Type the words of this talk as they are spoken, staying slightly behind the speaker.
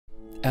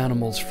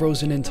Animals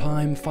frozen in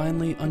time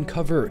finally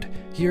uncovered.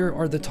 Here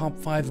are the top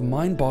 5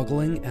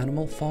 mind-boggling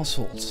animal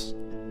fossils.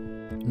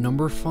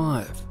 Number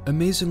 5.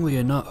 Amazingly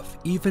enough,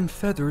 even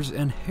feathers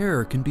and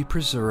hair can be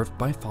preserved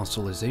by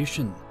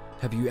fossilization.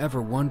 Have you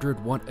ever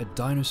wondered what a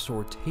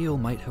dinosaur tail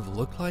might have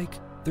looked like?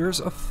 There's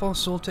a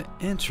fossil to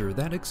answer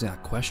that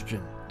exact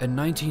question. A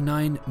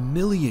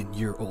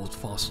 99-million-year-old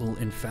fossil,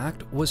 in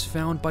fact, was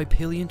found by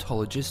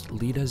paleontologist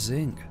Lida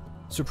Xing.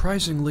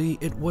 Surprisingly,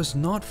 it was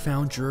not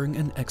found during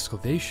an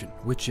excavation,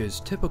 which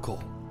is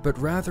typical, but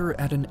rather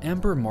at an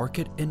amber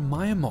market in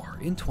Myanmar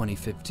in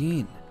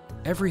 2015.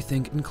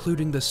 Everything,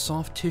 including the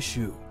soft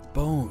tissue,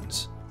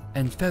 bones,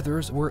 and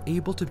feathers, were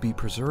able to be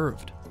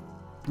preserved.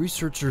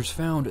 Researchers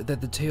found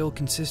that the tail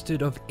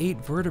consisted of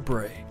 8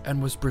 vertebrae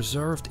and was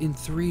preserved in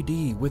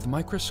 3D with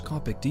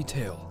microscopic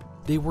detail.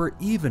 They were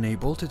even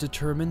able to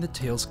determine the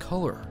tail's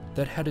color,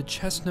 that had a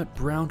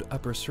chestnut-brown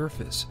upper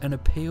surface and a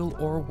pale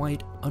or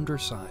white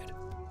underside.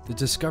 The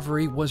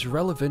discovery was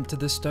relevant to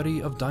the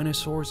study of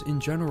dinosaurs in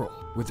general,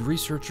 with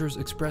researchers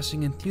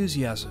expressing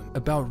enthusiasm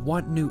about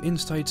what new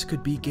insights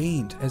could be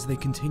gained as they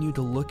continue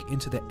to look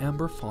into the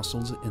amber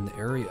fossils in the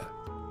area.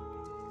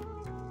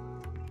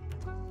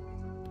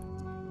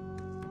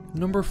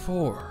 Number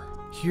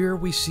 4. Here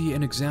we see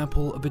an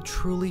example of a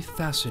truly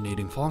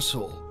fascinating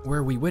fossil,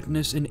 where we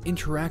witness an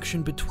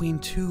interaction between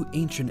 2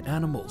 ancient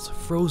animals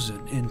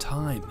frozen in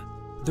time.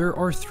 There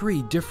are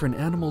 3 different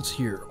animals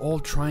here, all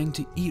trying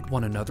to eat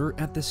one another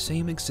at the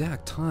same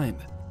exact time.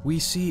 We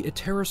see a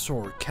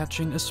pterosaur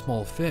catching a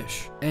small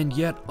fish, and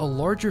yet a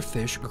larger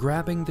fish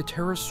grabbing the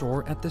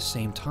pterosaur at the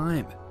same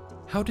time.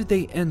 How did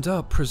they end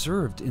up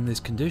preserved in this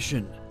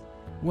condition?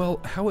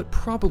 Well, how it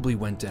probably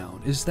went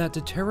down is that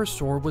the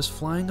pterosaur was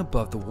flying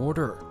above the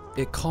water.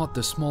 It caught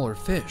the smaller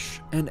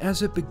fish, and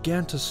as it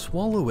began to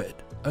swallow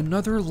it,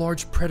 another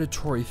large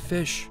predatory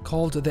fish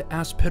called the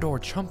Aspidor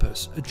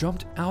chumpus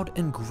jumped out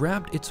and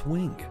grabbed its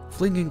wing,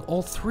 flinging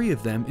all 3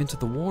 of them into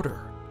the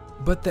water.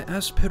 But the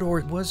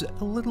Aspidor was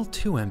a little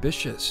too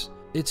ambitious.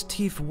 Its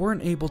teeth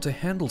weren't able to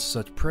handle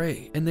such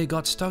prey, and they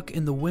got stuck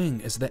in the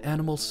wing as the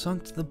animal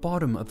sunk to the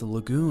bottom of the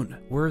lagoon,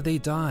 where they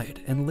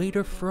died and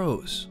later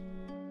froze.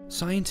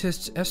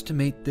 Scientists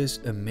estimate this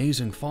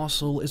amazing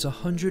fossil is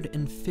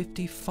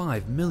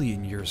 155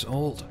 million years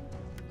old.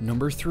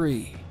 Number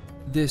 3.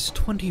 This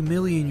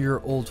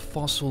 20-million-year-old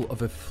fossil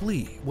of a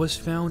flea was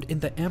found in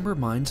the amber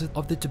mines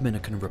of the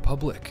Dominican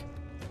Republic.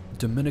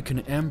 Dominican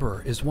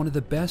amber is one of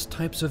the best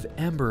types of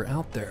amber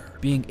out there,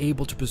 being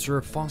able to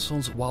preserve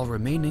fossils while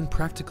remaining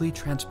practically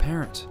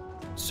transparent.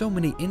 So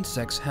many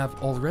insects have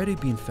already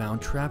been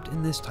found trapped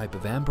in this type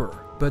of amber,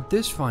 but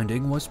this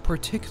finding was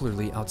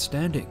particularly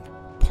outstanding,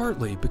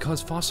 partly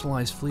because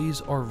fossilized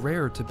fleas are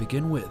rare to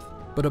begin with.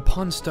 But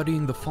upon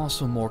studying the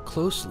fossil more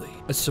closely,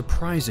 a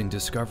surprising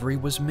discovery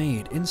was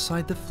made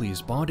inside the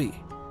flea's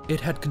body. It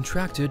had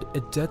contracted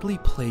a deadly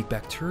plague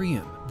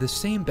bacterium, the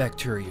same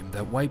bacterium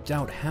that wiped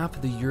out half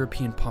of the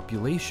European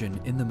population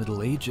in the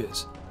Middle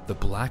Ages, the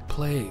Black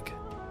Plague.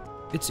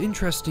 It's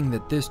interesting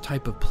that this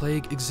type of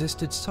plague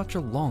existed such a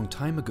long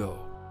time ago.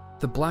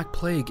 The Black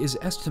Plague is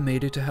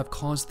estimated to have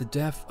caused the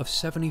death of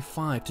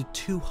 75 to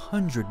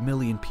 200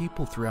 million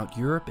people throughout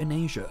Europe and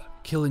Asia,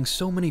 killing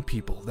so many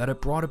people that it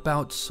brought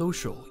about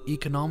social,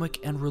 economic,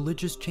 and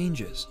religious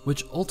changes,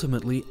 which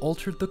ultimately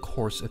altered the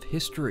course of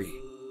history.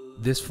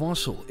 This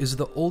fossil is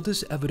the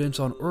oldest evidence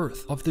on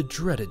Earth of the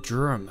dreaded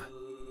germ.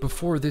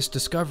 Before this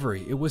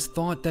discovery, it was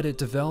thought that it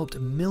developed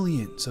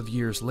millions of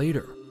years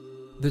later.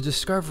 The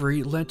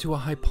discovery led to a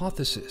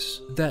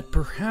hypothesis that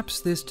perhaps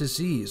this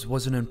disease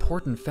was an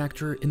important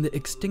factor in the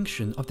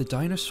extinction of the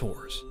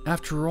dinosaurs.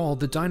 After all,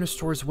 the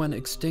dinosaurs went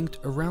extinct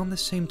around the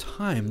same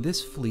time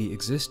this flea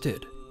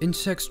existed.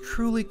 Insects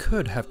truly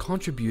could have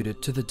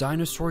contributed to the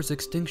dinosaurs'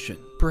 extinction,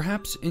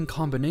 perhaps in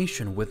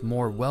combination with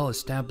more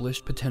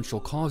well-established potential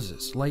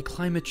causes like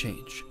climate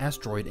change,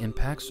 asteroid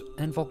impacts,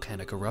 and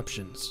volcanic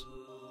eruptions.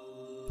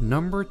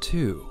 Number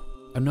 2.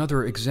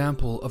 Another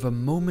example of a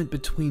moment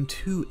between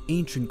 2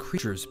 ancient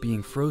creatures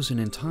being frozen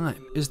in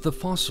time is the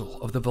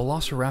fossil of the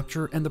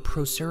Velociraptor and the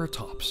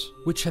Proceratops,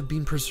 which have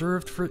been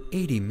preserved for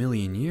 80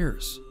 million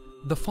years.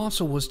 The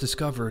fossil was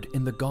discovered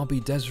in the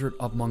Gobi Desert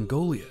of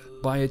Mongolia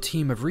by a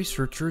team of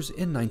researchers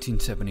in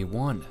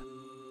 1971.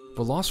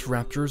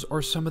 Velociraptors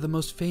are some of the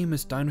most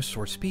famous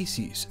dinosaur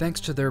species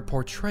thanks to their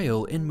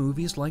portrayal in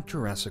movies like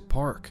Jurassic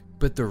Park.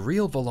 But the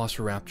real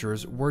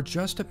velociraptors were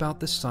just about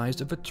the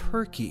size of a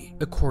turkey,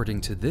 according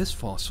to this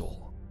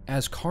fossil.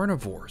 As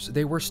carnivores,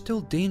 they were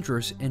still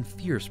dangerous and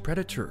fierce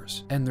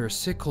predators, and their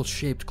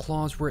sickle-shaped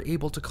claws were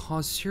able to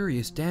cause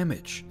serious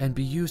damage and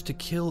be used to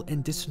kill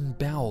and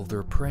disembowel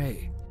their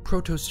prey.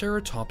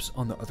 Protoceratops,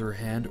 on the other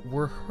hand,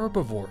 were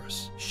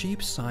herbivores,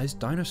 sheep-sized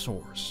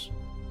dinosaurs.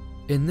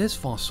 In this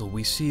fossil,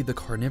 we see the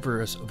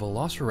carnivorous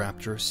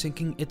velociraptor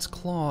sinking its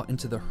claw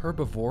into the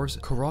herbivore's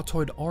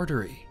carotid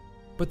artery.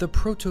 But the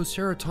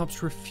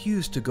Protoceratops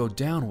refused to go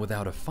down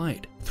without a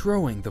fight,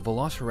 throwing the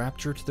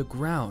velociraptor to the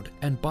ground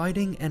and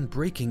biting and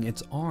breaking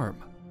its arm.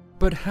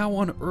 But how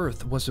on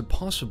earth was it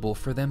possible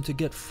for them to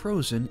get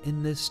frozen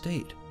in this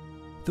state?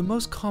 The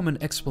most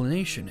common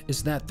explanation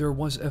is that there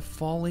was a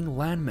falling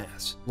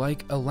landmass,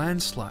 like a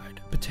landslide,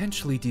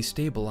 potentially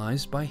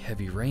destabilized by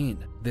heavy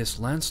rain. This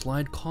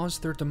landslide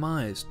caused their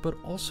demise, but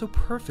also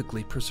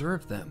perfectly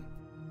preserved them.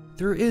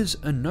 There is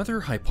another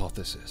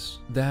hypothesis,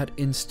 that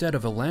instead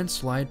of a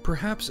landslide,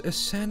 perhaps a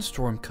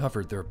sandstorm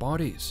covered their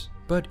bodies.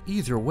 But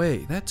either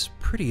way, that's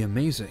pretty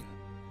amazing.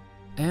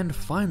 And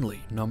finally,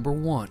 number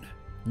 1.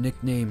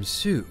 Nicknamed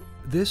Sue.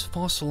 This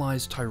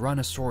fossilized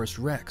Tyrannosaurus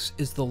rex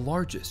is the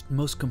largest,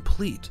 most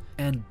complete,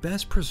 and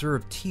best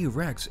preserved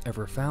T-Rex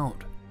ever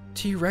found.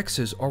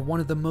 T-Rexes are one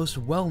of the most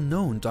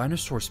well-known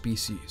dinosaur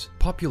species,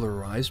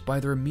 popularized by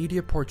their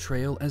media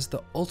portrayal as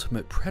the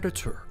ultimate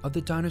predator of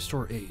the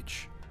dinosaur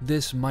age.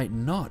 This might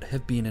not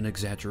have been an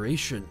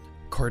exaggeration.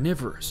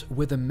 Carnivores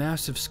with a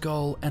massive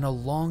skull and a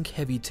long,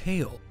 heavy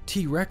tail,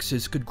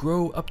 T-Rexes could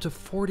grow up to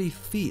 40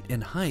 feet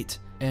in height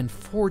and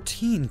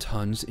 14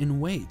 tons in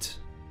weight.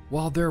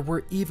 While there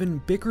were even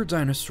bigger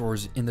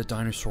dinosaurs in the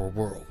dinosaur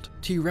world,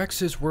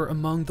 T-Rexes were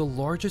among the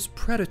largest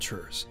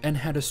predators and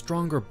had a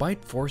stronger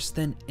bite force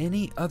than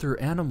any other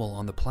animal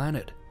on the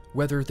planet.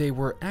 Whether they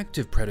were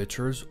active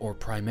predators or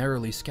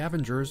primarily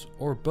scavengers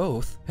or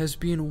both has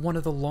been one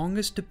of the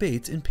longest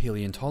debates in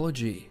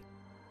paleontology.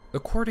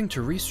 According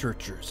to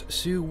researchers,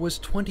 Sue was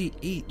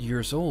 28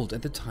 years old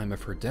at the time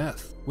of her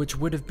death, which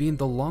would have been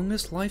the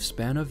longest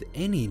lifespan of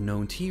any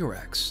known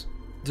T-Rex.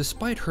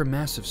 Despite her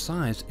massive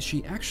size,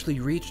 she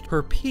actually reached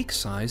her peak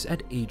size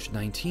at age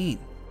 19.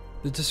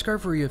 The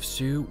discovery of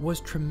Sue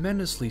was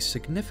tremendously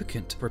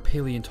significant for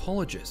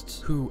paleontologists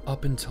who,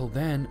 up until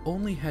then,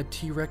 only had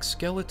T-Rex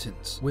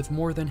skeletons with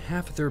more than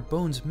half of their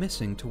bones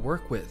missing to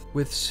work with.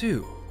 With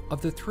Sue,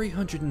 of the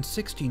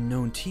 360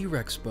 known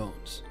T-Rex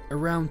bones,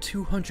 around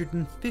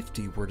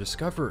 250 were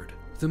discovered,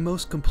 the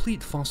most complete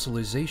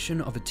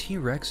fossilization of a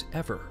T-Rex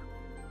ever.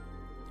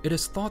 It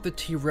is thought the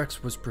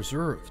T-Rex was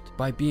preserved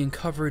by being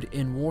covered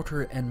in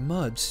water and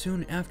mud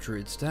soon after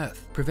its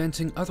death,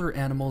 preventing other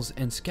animals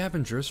and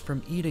scavengers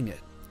from eating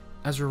it.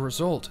 As a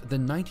result, the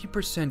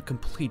 90%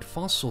 complete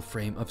fossil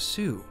frame of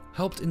Sue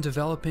helped in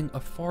developing a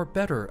far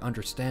better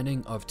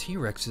understanding of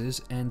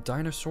T-Rexes and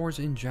dinosaurs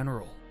in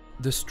general.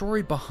 The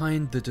story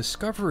behind the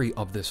discovery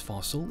of this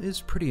fossil is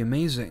pretty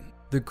amazing.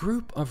 The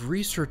group of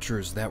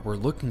researchers that were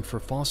looking for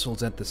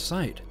fossils at the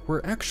site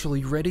were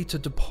actually ready to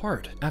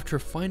depart after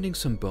finding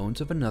some bones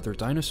of another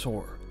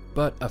dinosaur,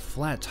 but a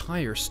flat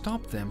tire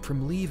stopped them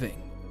from leaving.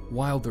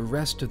 While the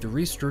rest of the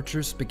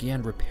researchers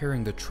began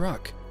repairing the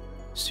truck,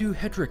 Sue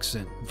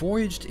Hendrickson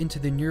voyaged into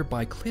the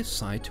nearby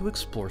cliffside to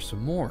explore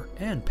some more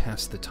and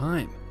pass the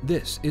time.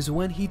 This is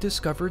when he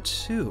discovered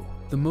Sue,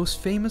 the most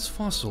famous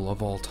fossil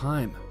of all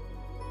time.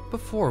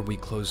 Before we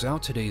close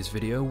out today's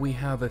video, we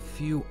have a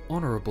few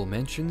honorable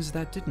mentions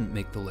that didn't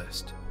make the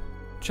list.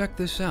 Check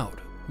this out.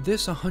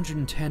 This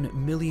 110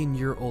 million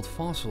year old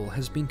fossil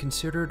has been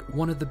considered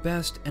one of the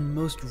best and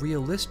most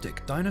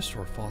realistic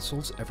dinosaur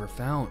fossils ever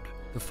found.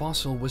 The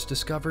fossil was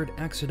discovered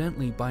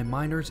accidentally by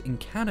miners in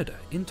Canada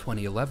in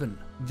 2011.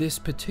 This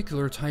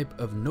particular type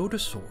of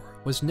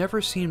nodosaur was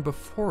never seen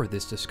before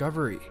this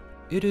discovery.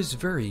 It is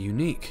very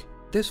unique.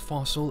 This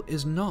fossil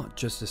is not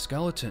just a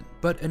skeleton,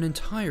 but an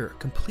entire,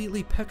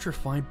 completely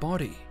petrified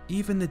body.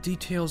 Even the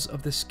details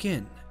of the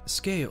skin,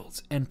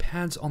 scales, and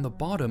pads on the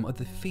bottom of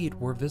the feet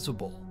were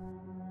visible.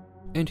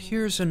 And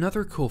here's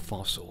another cool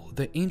fossil,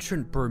 the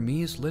ancient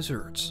Burmese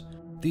lizards.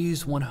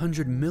 These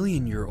 100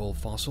 million year old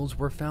fossils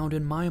were found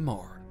in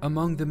Myanmar,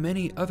 among the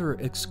many other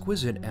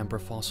exquisite amber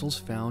fossils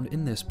found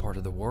in this part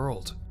of the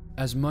world.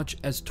 As much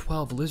as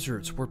 12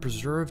 lizards were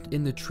preserved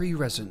in the tree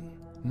resin.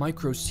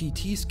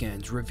 Micro-CT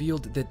scans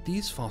revealed that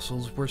these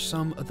fossils were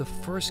some of the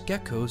first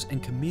geckos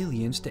and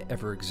chameleons to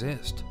ever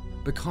exist.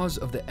 Because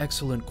of the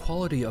excellent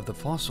quality of the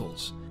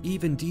fossils,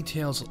 even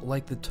details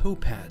like the toe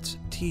pads,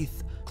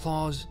 teeth,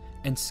 claws,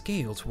 and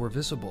scales were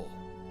visible.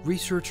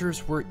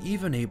 Researchers were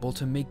even able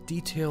to make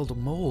detailed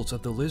molds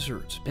of the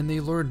lizards, and they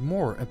learned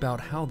more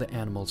about how the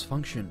animals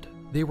functioned.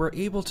 They were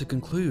able to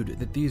conclude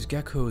that these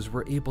geckos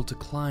were able to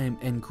climb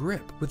and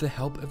grip with the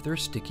help of their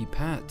sticky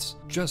pads,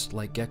 just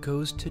like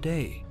geckos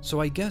today.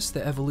 So I guess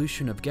the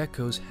evolution of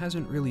geckos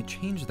hasn't really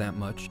changed that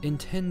much in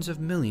tens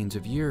of millions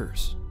of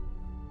years.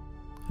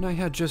 And I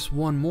had just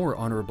one more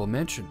honorable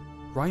mention.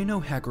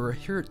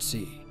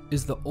 Rhinohagorohiritsi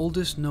is the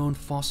oldest known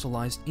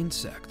fossilized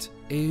insect,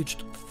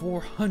 aged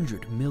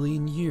 400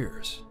 million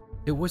years.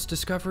 It was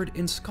discovered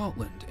in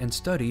Scotland and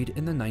studied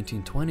in the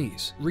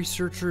 1920s.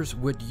 Researchers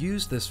would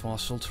use this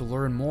fossil to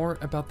learn more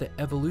about the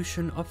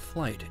evolution of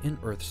flight in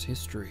Earth's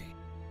history.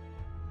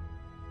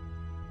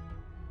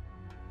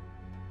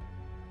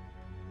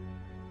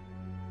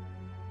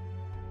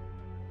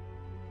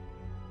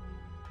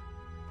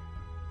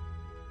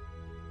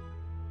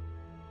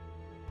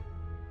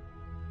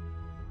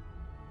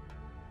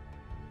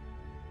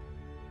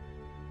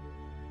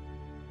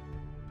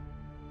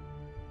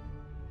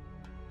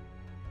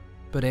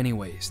 But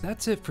anyways,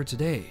 that's it for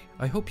today.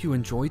 I hope you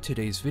enjoyed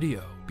today's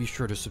video. Be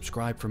sure to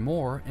subscribe for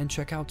more and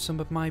check out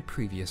some of my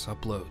previous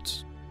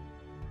uploads.